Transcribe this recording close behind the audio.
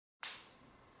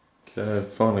Okay,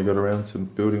 I've finally got around to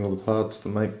building all the parts to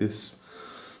make this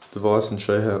device and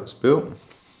show you how it's built.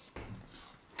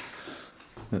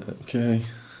 Okay,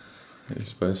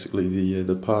 it's basically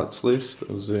the parts list.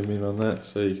 I'll zoom in on that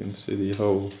so you can see the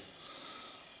whole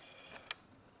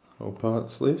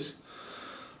parts list.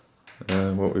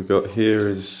 And what we've got here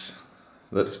is,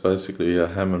 that's basically a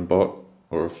Hammond bot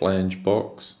or a flange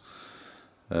box.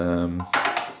 And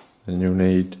you'll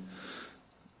need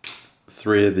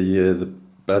 3 of the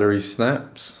battery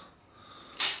snaps,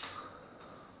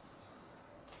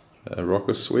 a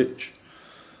rocker switch,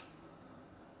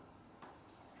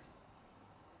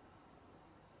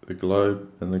 the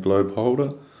globe and the globe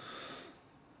holder,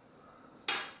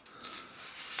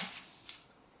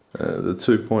 the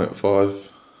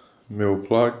 2.5mm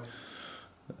plug,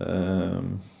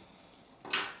 the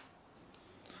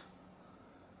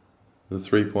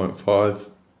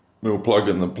 3.5mm plug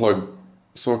in the plug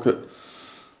socket.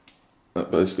 That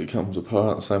basically comes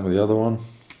apart, same with the other one.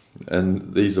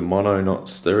 And these are mono, not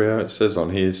stereo. It says on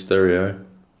here stereo,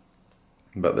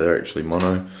 but they're actually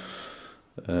mono.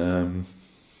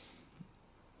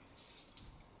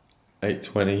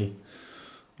 820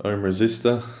 ohm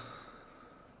resistor,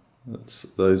 that's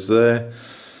those there.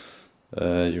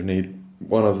 You'll need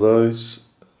one of those.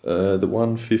 The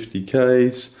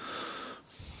 150Ks,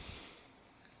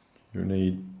 you'll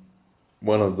need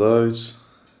one of those.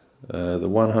 The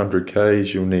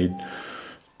 100Ks you'll need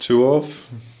 2 of.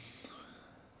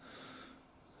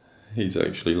 He's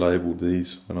actually labelled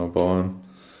these when I buy them,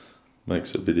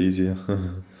 makes it a bit easier.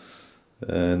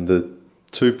 And the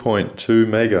 2.2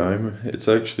 meg ohm, it's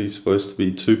actually supposed to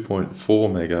be 2.4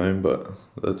 meg ohm, but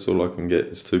that's all I can get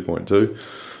is 2.2,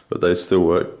 but they still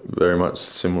work very much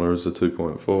similar as the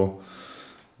 2.4.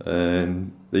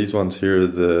 And these ones here are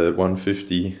the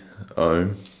 150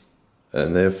 ohm,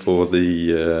 and they're for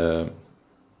the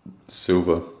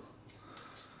silver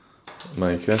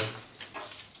maker.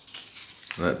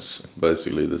 That's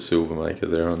basically the silver maker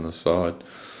there on the side.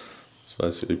 It's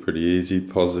basically pretty easy.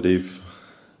 Positive,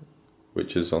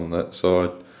 which is on that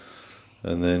side,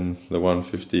 and then the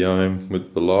 150 ohm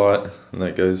with the light, and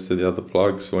that goes to the other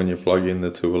plug. So when you plug in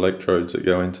the 2 electrodes that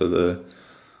go into the,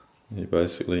 it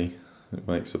makes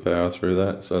the power through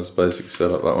that. So it's basically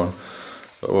set up that one.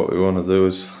 But what we want to do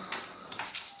is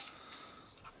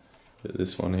get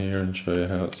this one here and show you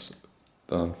how it's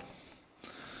done.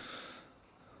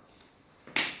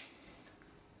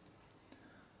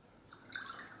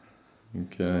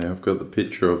 Okay, I've got the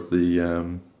picture of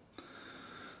the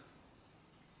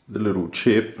little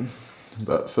chip,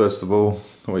 but first of all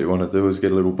what you want to do is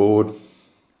get a little board,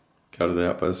 cut it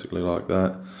out basically like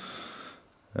that.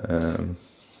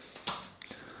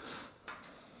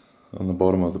 On the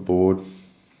bottom of the board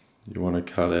you want to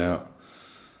cut out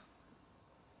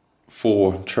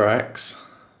 4 tracks,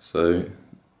 so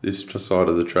this side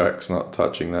of the track's not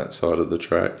touching that side of the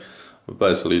track. I've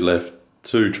basically left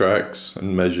 2 tracks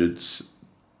and measured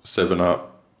 7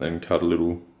 up, then cut a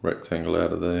little rectangle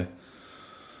out of there.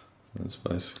 That's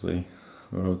basically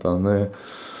what I've done there.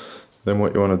 Then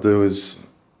what you want to do is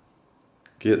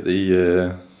get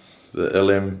the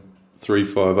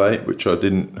LM358, which I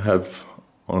didn't have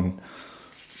on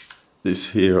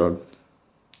this here.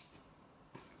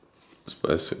 It's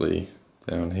basically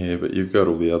down here, but you've got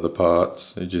all the other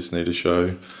parts. You just need to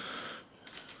show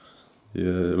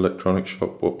your electronic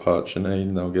shop what parts you need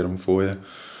and they'll get them for you.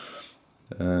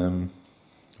 Well,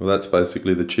 that's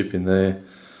basically the chip in there,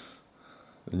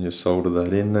 and you solder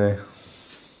that in there.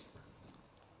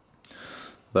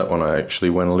 That one I actually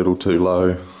went a little too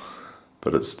low,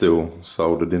 but it's still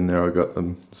soldered in there. I got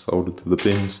them soldered to the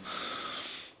pins.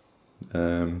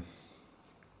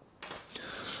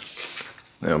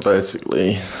 Now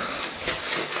basically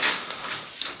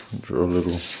draw a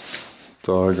little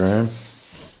diagram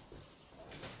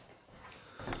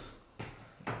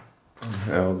on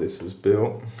how this is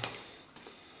built.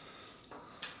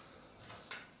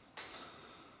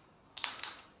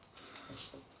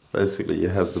 Basically you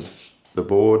have the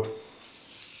board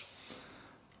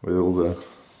with all the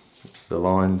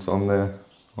lines on there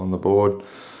on the board,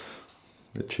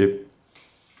 the chip,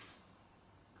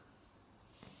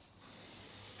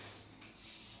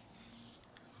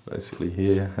 basically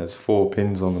here has 4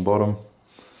 pins on the bottom,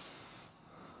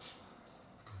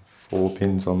 4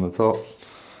 pins on the top.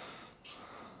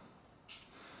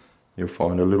 You'll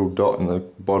find a little dot in the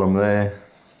bottom there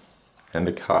and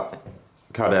a cut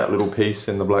out little piece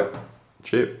in the black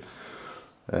chip.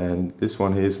 And this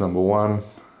one here is number 1,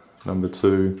 number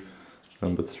 2,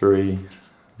 number 3,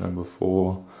 number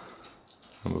 4,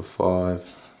 number 5,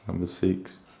 number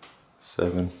 6,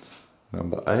 7,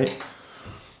 number 8.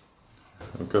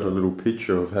 I've got a little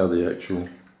picture of how the actual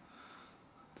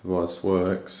device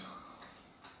works.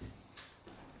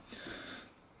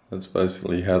 That's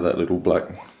basically how that little black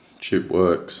chip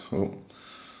works. Oh.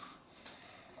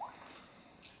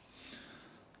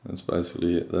 That's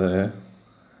basically it there.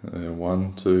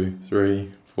 1, 2,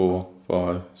 3, 4,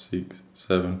 5, 6,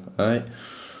 7, 8.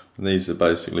 And these are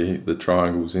basically the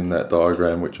triangles in that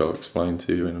diagram, which I'll explain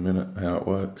to you in a minute how it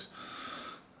works.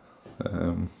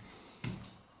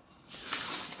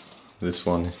 This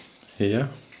one here.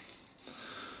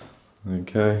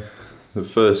 Okay, the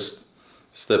first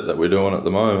step that we're doing at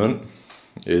the moment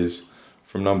is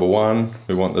from number 1,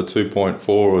 we want the 2.4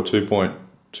 or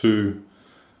 2.2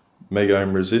 mega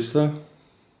ohm resistor,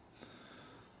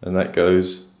 and that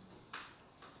goes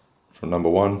from number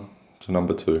 1 to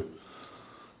number 2.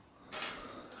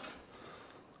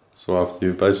 So after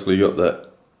you've basically got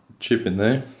that chip in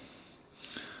there,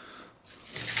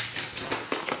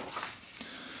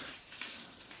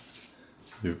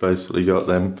 you've basically got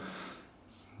them.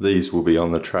 These will be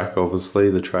on the track, obviously.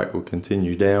 The track will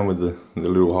continue down with the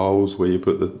little holes where you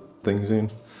put the things in.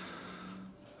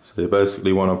 So you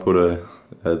basically want to put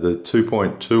the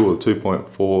 2.2 or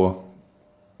 2.4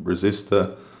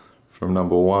 resistor from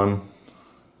number 1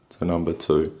 to number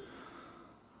 2.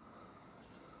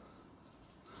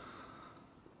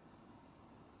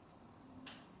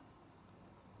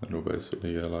 It'll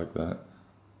basically go like that.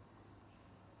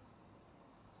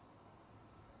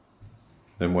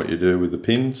 Then what you do with the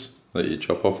pins that you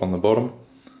chop off on the bottom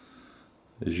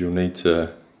is you'll need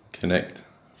to connect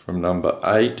from number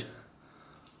 8.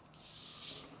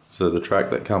 So the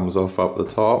track that comes off up the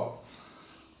top,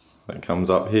 that comes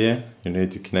up here, you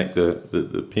need to connect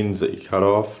the pins that you cut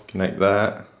off, connect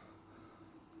that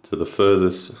to the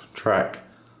furthest track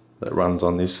that runs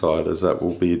on this side, as that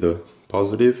will be the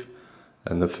positive,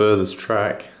 and the furthest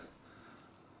track,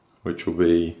 which will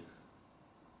be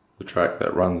the track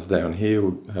that runs down here,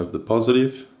 will have the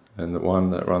positive, and the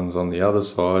one that runs on the other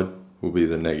side will be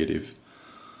the negative.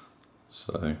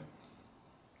 So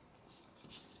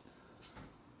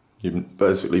you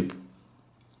basically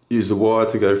use the wire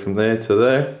to go from there to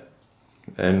there,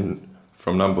 and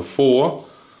from number 4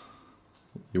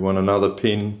 you want another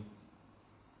pin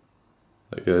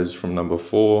that goes from number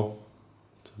 4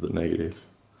 to the negative.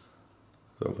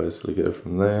 So I'll basically go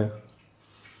from there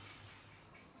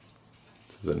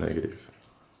to the negative.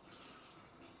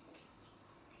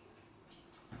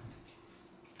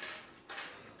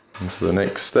 And so the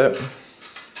next step,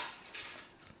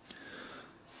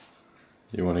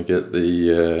 you want to get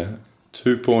the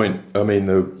the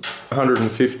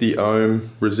 150 ohm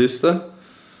resistor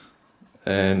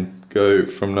and go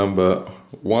from number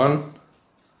 1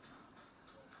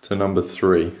 to number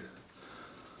 3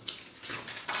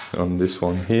 on this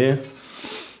one here.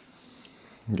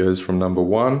 It goes from number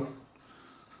 1,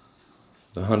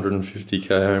 the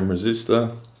 150k ohm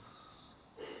resistor,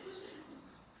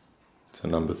 to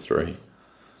number 3.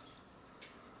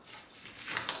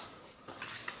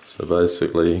 So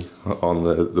basically on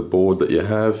the board that you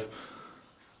have,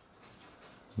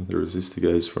 the resistor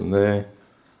goes from there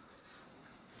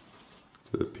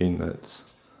to the pin that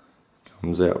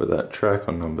comes out with that track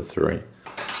on number 3.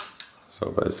 So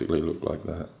it'll basically look like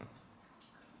that.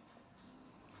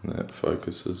 And that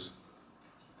focuses.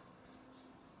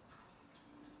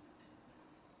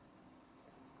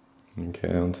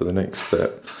 Okay, on to the next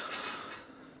step.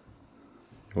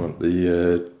 You want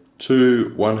the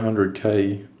 2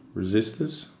 100k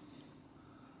resistors,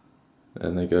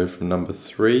 and they go from number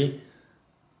 3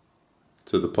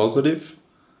 to the positive,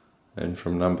 and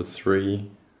from number 3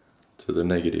 to the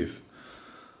negative.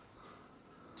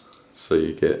 So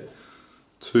you get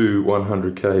 2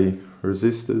 100k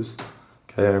resistors,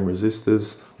 k ohm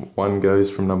resistors. One goes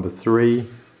from number 3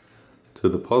 to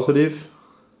the positive,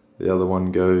 the other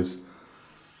one goes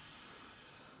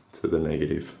to the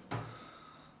negative,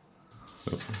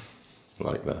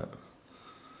 like that.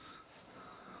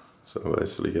 So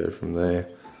basically go from there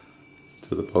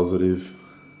to the positive,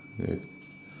 and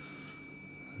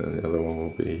the other one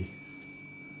will be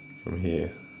from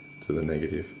here to the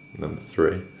negative, number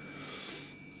 3.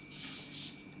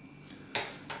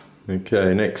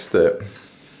 Okay, next step.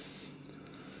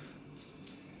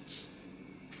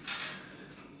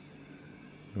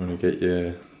 You want to get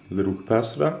your little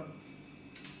capacitor,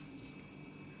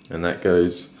 and that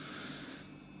goes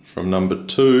from number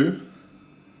 2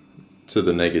 to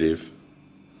the negative.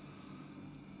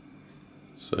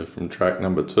 So from track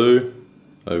number 2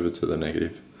 over to the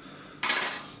negative.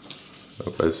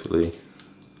 So basically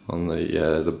on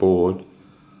the board,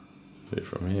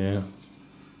 from here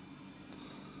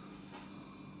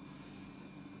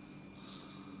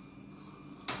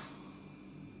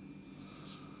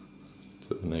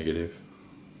to the negative.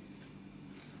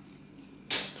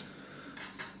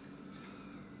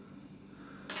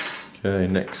 Okay,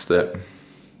 next step.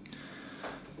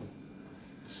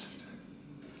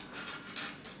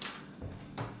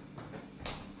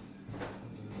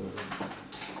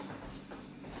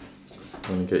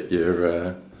 Want to get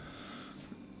your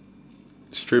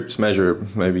strips, measure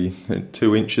maybe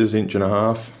 2 inches, 1.5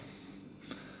 inches.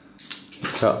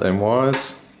 Cut them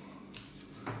wires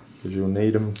because you'll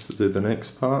need them to do the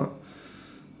next part.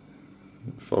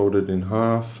 Fold it in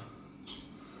half.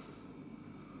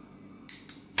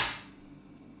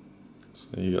 So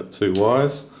you got 2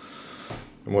 wires,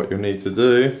 and what you'll need to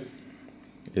do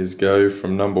is go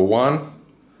from number 1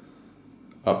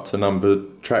 up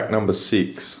to track number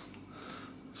 6.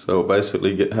 So we'll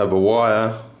basically have a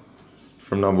wire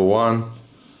from number 1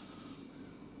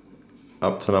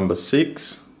 up to number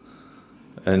 6,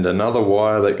 and another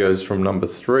wire that goes from number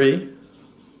 3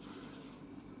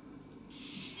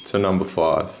 to number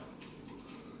 5.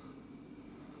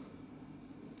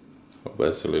 So it'll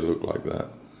basically look like that.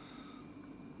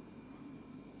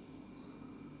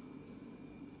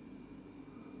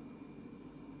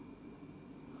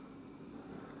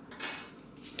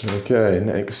 Okay,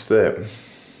 next step.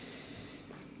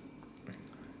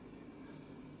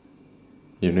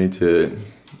 You need to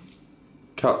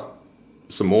cut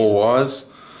some more wires.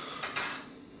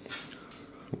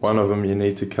 One of them you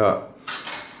need to cut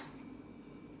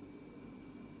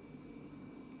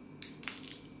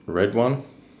the red one.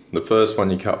 The first one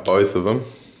you cut both of them.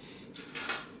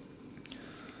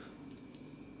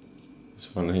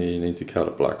 This one here you need to cut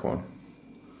a black one.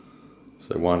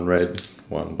 So one red,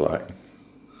 one black.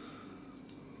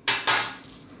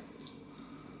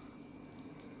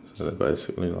 So they're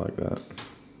basically like that.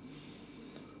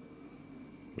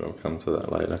 But I'll come to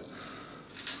that later.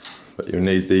 But you'll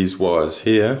need these wires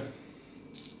here,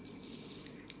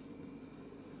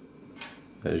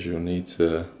 as you'll need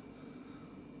to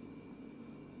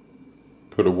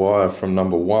put a wire from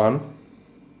number 1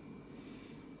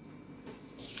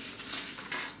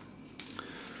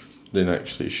 didn't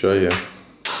actually show you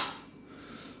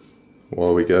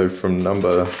while we go from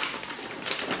number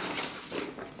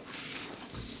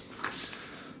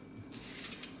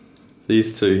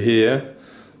these 2 here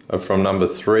are from number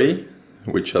 3,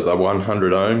 which are the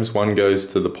 100 ohms. One goes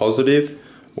to the positive,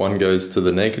 one goes to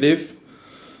the negative,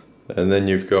 and then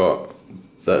you've got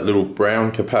that little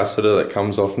brown capacitor that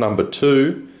comes off number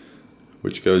 2,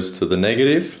 which goes to the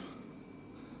negative.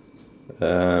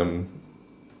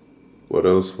 What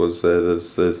else was there?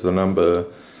 There's the number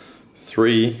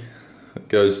 3 that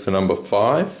goes to number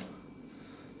 5.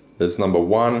 There's number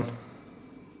 1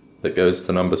 that goes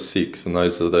to number 6, and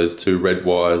those are those 2 red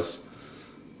wires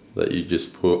that you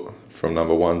just put from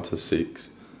number 1 to 6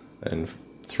 and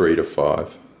 3 to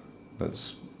 5.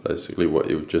 That's basically what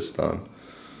you've just done.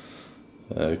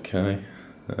 Okay,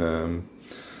 now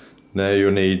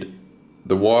you'll need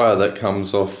the wire that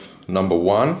comes off number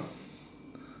 1,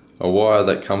 a wire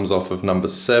that comes off of number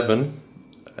 7,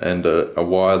 and a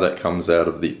wire that comes out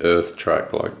of the earth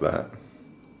track like that.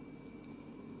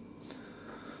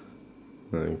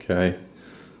 Okay,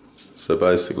 so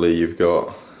basically you've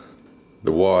got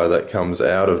the wire that comes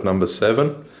out of number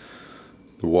 7,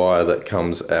 the wire that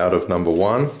comes out of number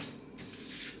 1,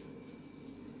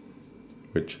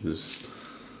 which is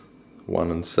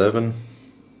 1 and 7,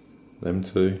 them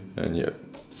 2, and your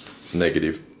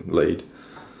negative lead.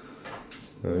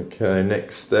 Okay,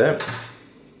 next step.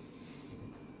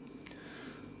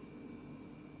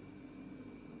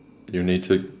 You need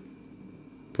to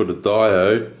put a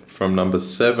diode from number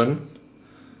 7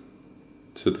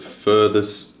 to the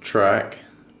furthest track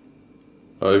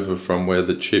over from where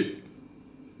the chip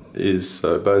is.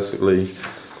 So basically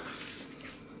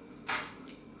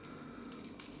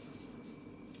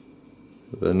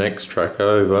the next track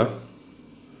over,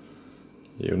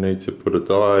 you'll need to put a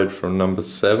diode from number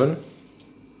 7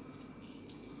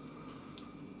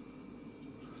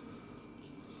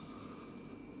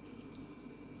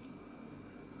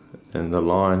 and the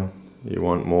line you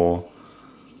want more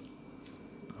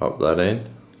up that end,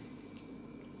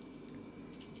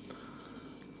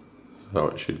 so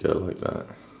it should go like that.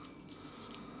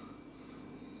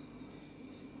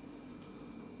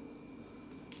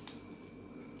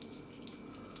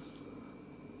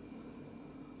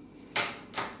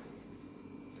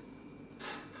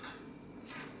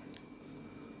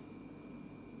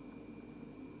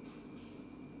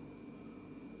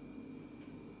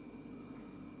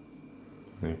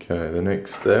 Okay, the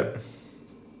next step,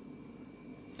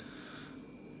 you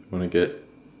want to get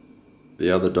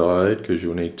the other diode because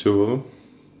you'll need 2 of them.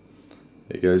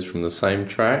 It goes from the same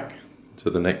track to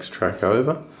the next track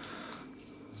over.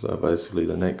 So basically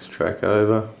the next track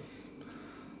over,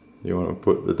 you want to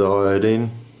put the diode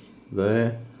in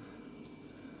there.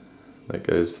 That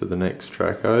goes to the next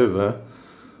track over,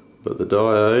 but the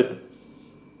diode,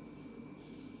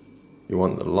 you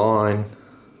want the line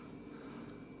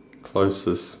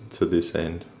closest to this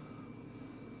end.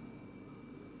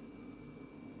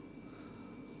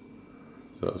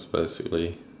 So it's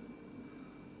basically,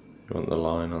 you want the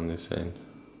line on this end.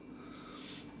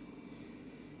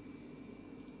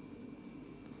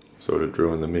 Sort of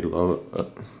drew in the middle of it, but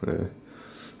yeah.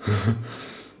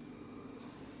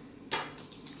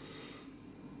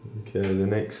 Okay, the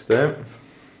next step,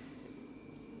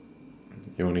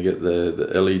 you want to get the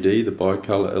LED, the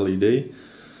bicolor LED,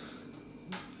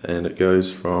 and it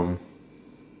goes from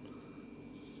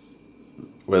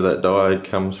where that diode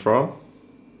comes from.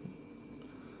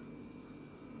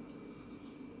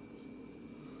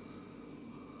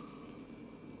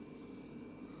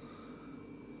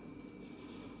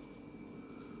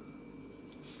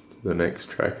 The next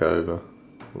track over,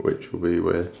 which will be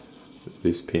where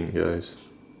this pin goes.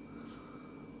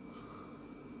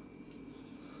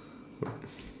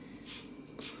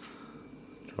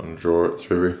 Trying to draw it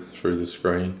through the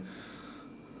screen.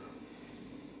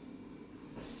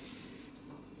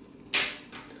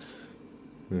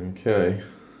 Okay,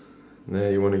 now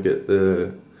you want to get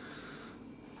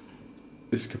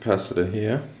this capacitor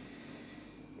here,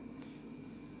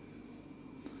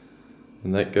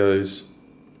 and that goes,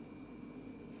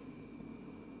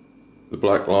 the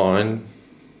black line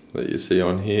that you see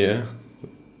on here,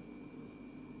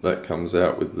 that comes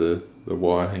out with the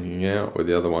wire hanging out, where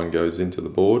the other one goes into the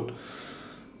board,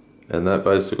 and that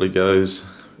basically goes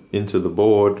into the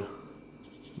board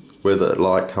where that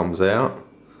light comes out,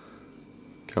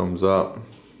 comes up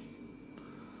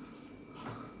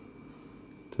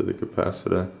to the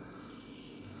capacitor,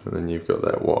 and then you've got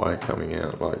that wire coming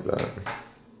out like that.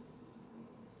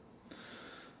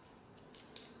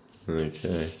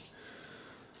 Okay.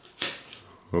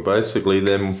 Well, basically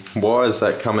them wires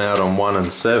that come out on 1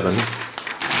 and 7,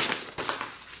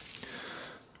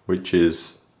 which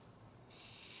is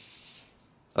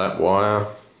that wire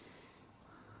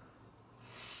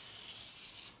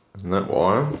and that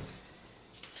wire,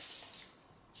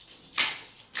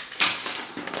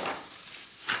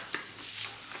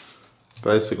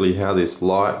 basically how this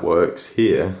light works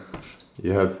here,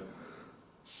 you have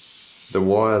the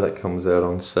wire that comes out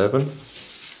on 7,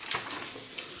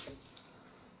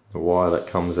 the wire that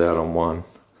comes out on 1.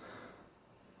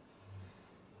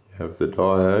 You have the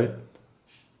diode,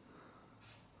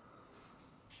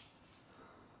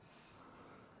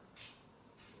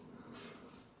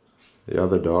 the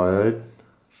other diode,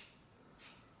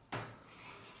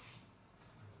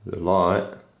 the light,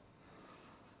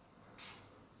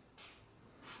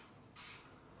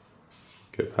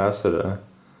 capacitor,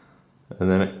 and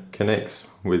then it connects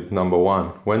with number 1.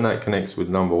 When that connects with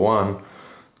number 1,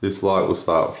 this light will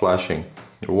start flashing.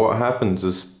 What happens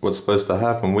is, what's supposed to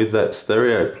happen with that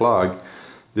stereo plug,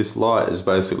 this light is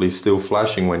basically still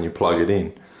flashing when you plug it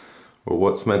in. Well,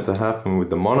 what's meant to happen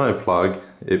with the mono plug,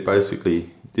 it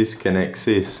basically disconnects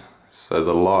this, so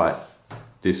the light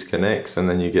disconnects, and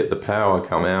then you get the power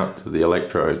come out to the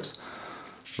electrodes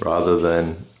rather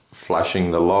than flashing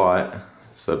the light.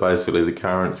 So basically the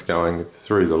current's going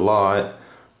through the light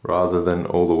rather than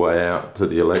all the way out to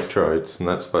the electrodes, and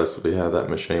that's basically how that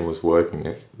machine was working,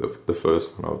 the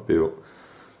first one I've built.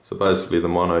 So basically the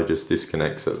mono just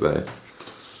disconnects it there.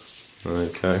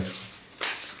 Okay.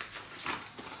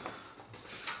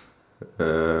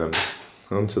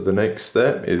 On to the next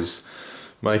step is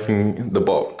making the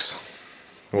box.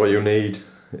 What you'll need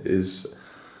is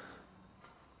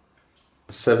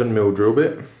a 7mm drill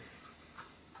bit.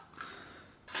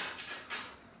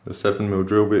 The 7mm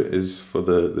drill bit is for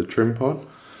the trim pod,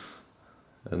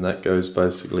 and that goes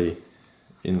basically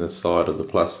in the side of the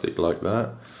plastic like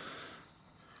that.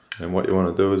 And what you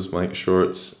want to do is make sure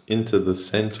it's into the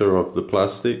center of the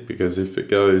plastic, because if it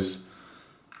goes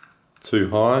too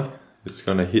high, it's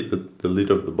going to hit the lid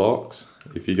of the box.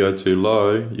 If you go too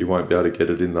low, you won't be able to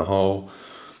get it in the hole.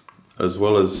 As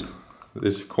well as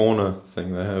this corner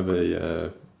thing, they have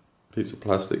a piece of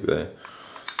plastic there,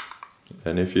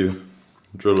 and if you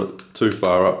drill it too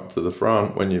far up to the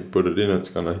front, when you put it in, it's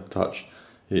going to touch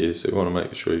here, so you want to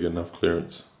make sure you get enough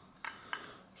clearance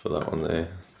for that one there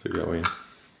to go in.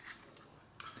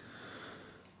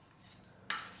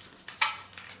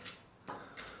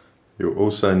 You'll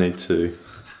also need to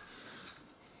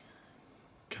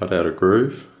cut out a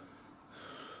groove.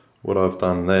 What I've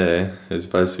done there is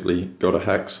basically got a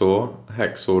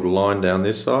hacksaw to line down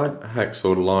this side, a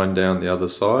hacksaw to line down the other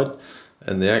side,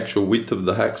 and the actual width of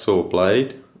the hacksaw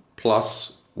blade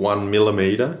plus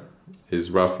 1mm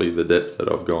is roughly the depth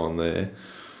that I've gone there.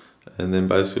 And then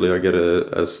basically I get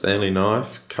a Stanley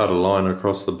knife, cut a line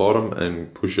across the bottom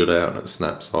and push it out and it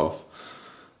snaps off.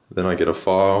 Then I get a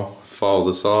file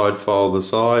the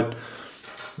side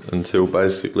until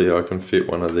basically I can fit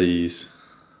one of these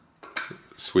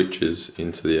switches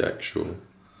into the actual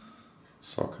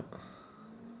socket.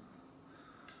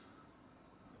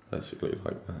 Basically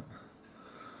like that.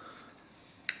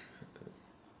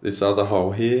 This other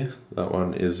hole here, that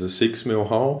one is a 6mm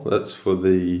hole. That's for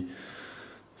the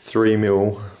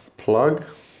 3mm plug,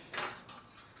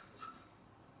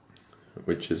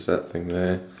 which is that thing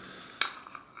there.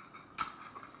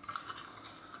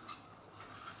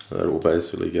 That will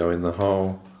basically go in the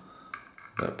hole.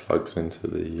 That plugs into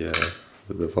the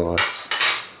device.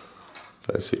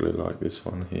 Basically like this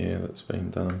one here that's been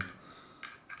done.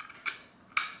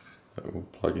 That will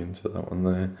plug into that one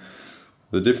there.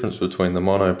 The difference between the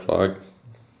mono plug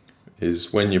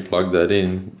is when you plug that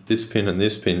in, this pin and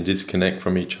this pin disconnect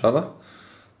from each other.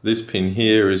 This pin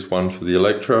here is one for the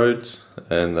electrodes,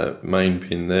 and that main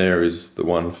pin there is the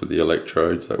one for the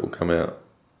electrodes that will come out.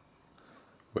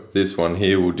 But this one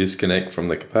here will disconnect from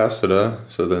the capacitor,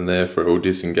 so then therefore it will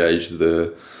disengage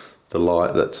the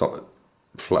light that's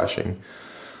flashing.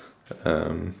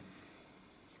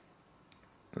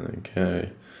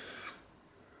 Okay.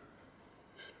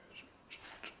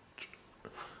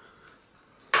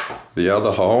 The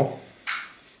other hole,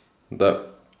 that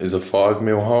is a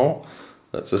 5mm hole,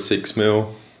 that's a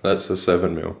 6mm, that's a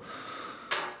 7mm.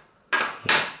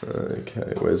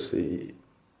 Okay, where's the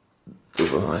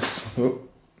device? Oh.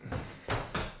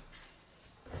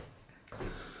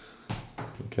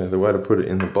 Okay, the way to put it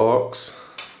in the box,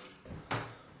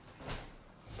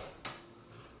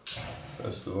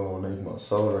 first of all I need my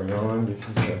soldering iron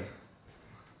because I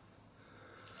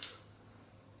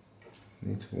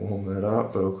need to warm that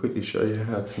up, but I'll quickly show you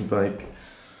how to make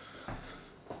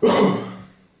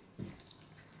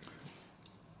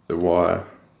the wire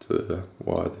to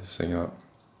wire this thing up.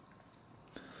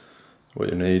 What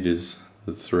you need is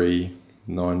the 3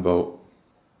 9-volt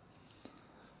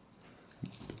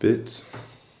bits.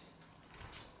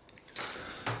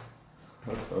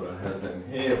 I thought I had them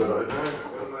here, but I don't. I've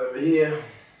got them over here.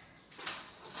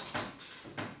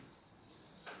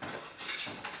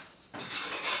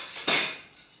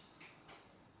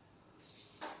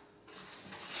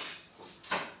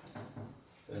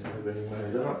 Don't have any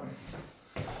made up.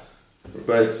 But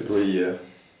basically,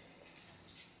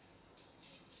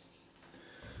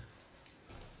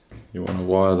 you want to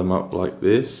wire them up like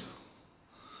this.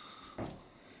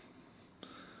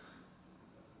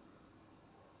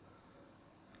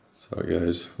 So it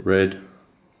goes red,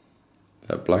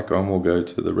 that black one will go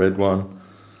to the red one,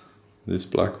 this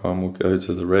black one will go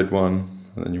to the red one,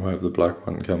 and then you'll have the black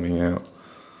one coming out.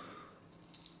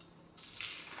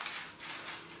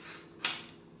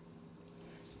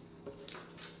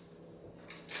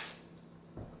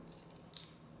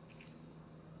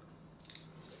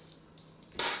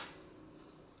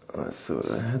 I thought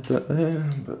I had that there,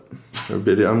 but they're a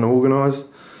bit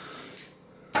unorganised.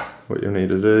 What you'll need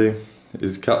to do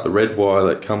is cut the red wire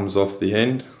that comes off the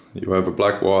end. You have a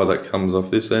black wire that comes off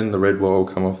this end, the red wire will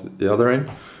come off the other end.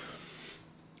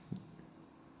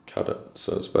 Cut it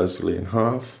so it's basically in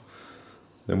half.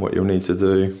 Then what you'll need to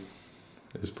do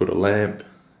is put a lamp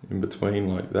in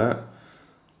between like that,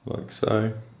 like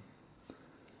so.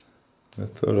 I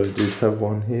thought I did have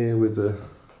one here with a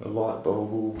light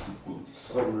bulb all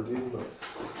soldered in, but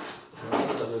I'll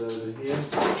put it over here.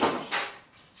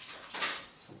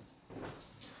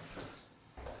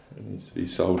 It needs to be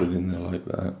soldered in there like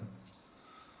that.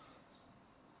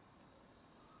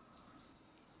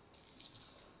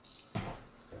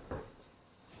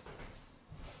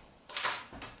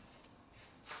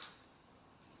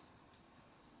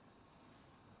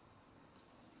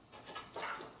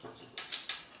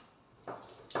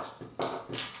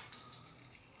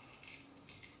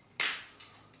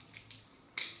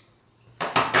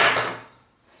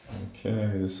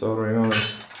 Okay, the soldering iron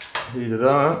is heated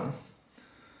up.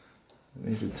 I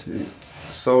needed to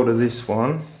solder this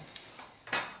one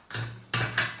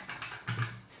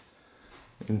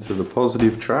into the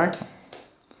positive track.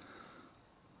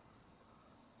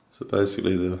 So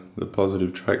basically the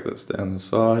positive track that's down the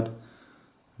side,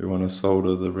 you want to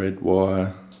solder the red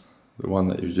wire, the one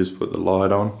that you've just put the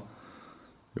light on,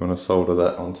 you want to solder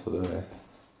that onto there.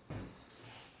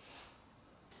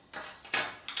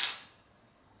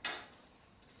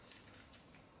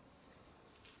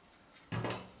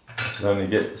 You only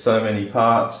get so many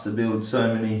parts to build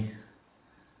so many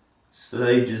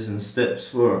stages and steps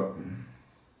for it.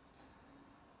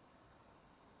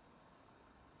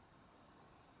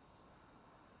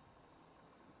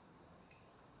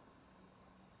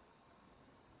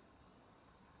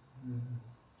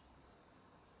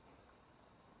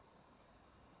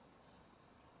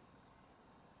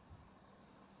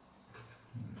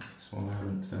 That's why I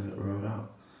haven't turned it right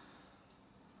up.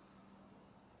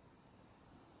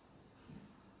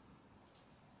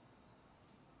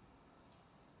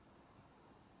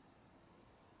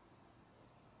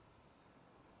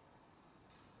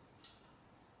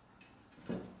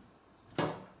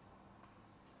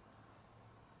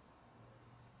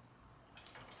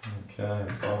 Okay,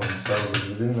 following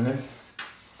soldered it in there.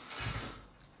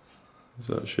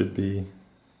 So it should be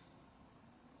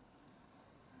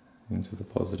into the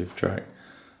positive track.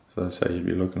 So that's how you'd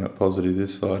be looking at positive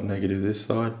this side, negative this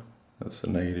side. That's the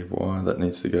negative wire that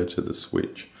needs to go to the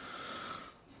switch.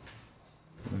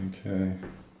 Okay.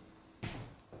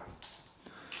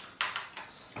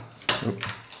 Oop.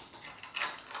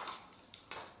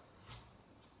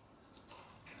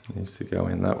 Needs to go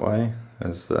in that way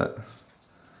as that.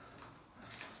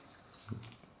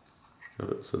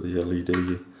 Got it so the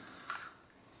LED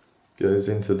goes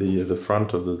into the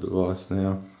front of the device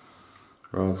now,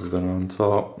 rather than on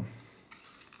top.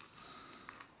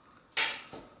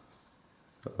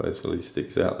 It basically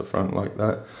sticks out the front like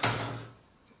that.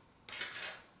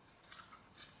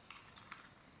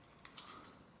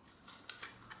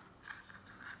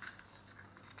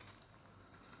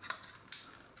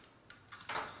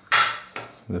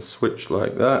 The switch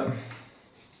like that.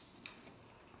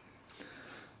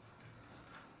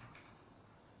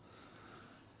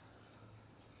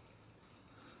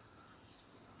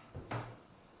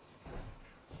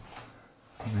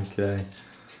 Okay.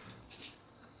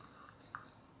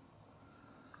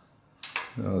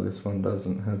 Oh, this one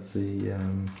doesn't have the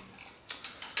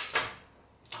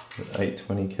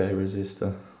 820k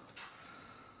resistor.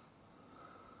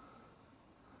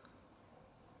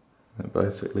 It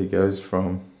basically goes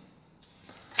from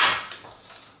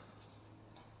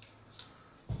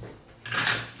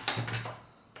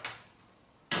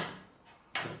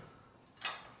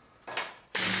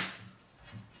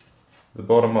the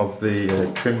bottom of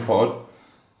the trim pod,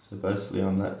 so basically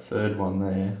on that third one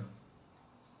there,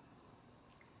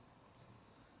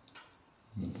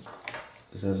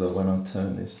 as when I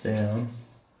turn this down,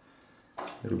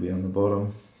 it'll be on the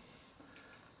bottom,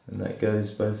 and that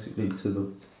goes basically to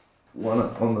the one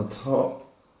on the top.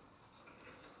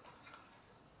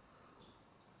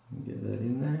 Get that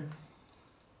in there.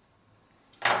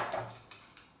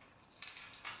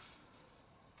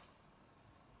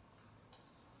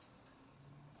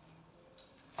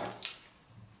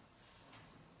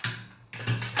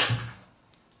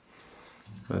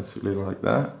 Basically like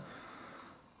that.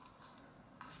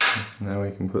 Now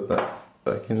we can put that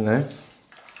back in there.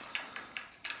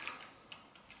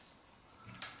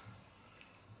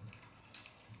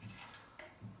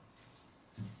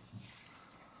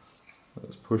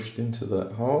 That's pushed into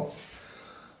that hole.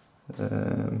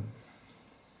 The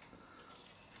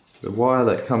wire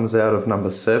that comes out of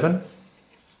number 7,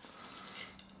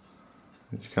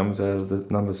 which comes out of the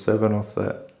number 7 off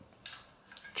that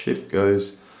chip,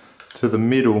 goes to the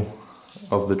middle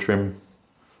of the trim,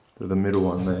 to the middle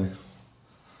one there.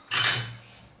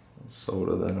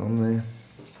 Solder that on there.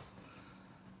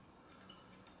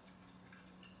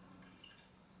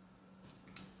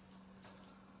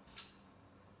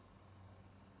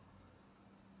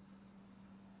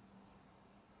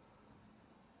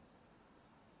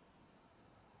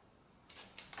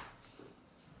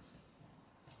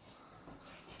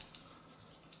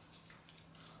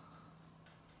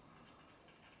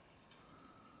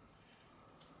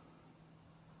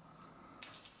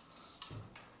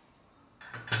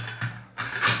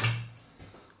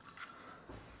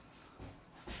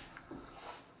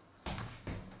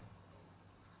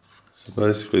 So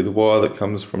basically the wire that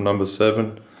comes from number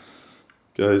 7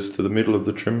 goes to the middle of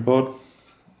the trim pod,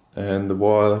 and the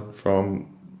wire from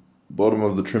bottom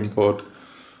of the trim pod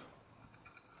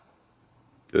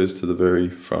goes to the very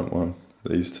front one.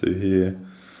 These two here.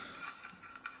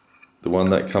 The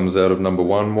one that comes out of number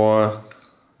 1 wire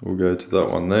will go to that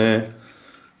one there,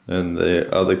 and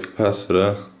the other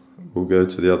capacitor will go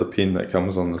to the other pin that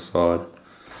comes on the side.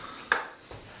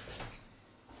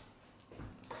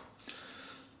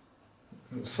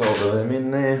 Solder them in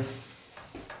there.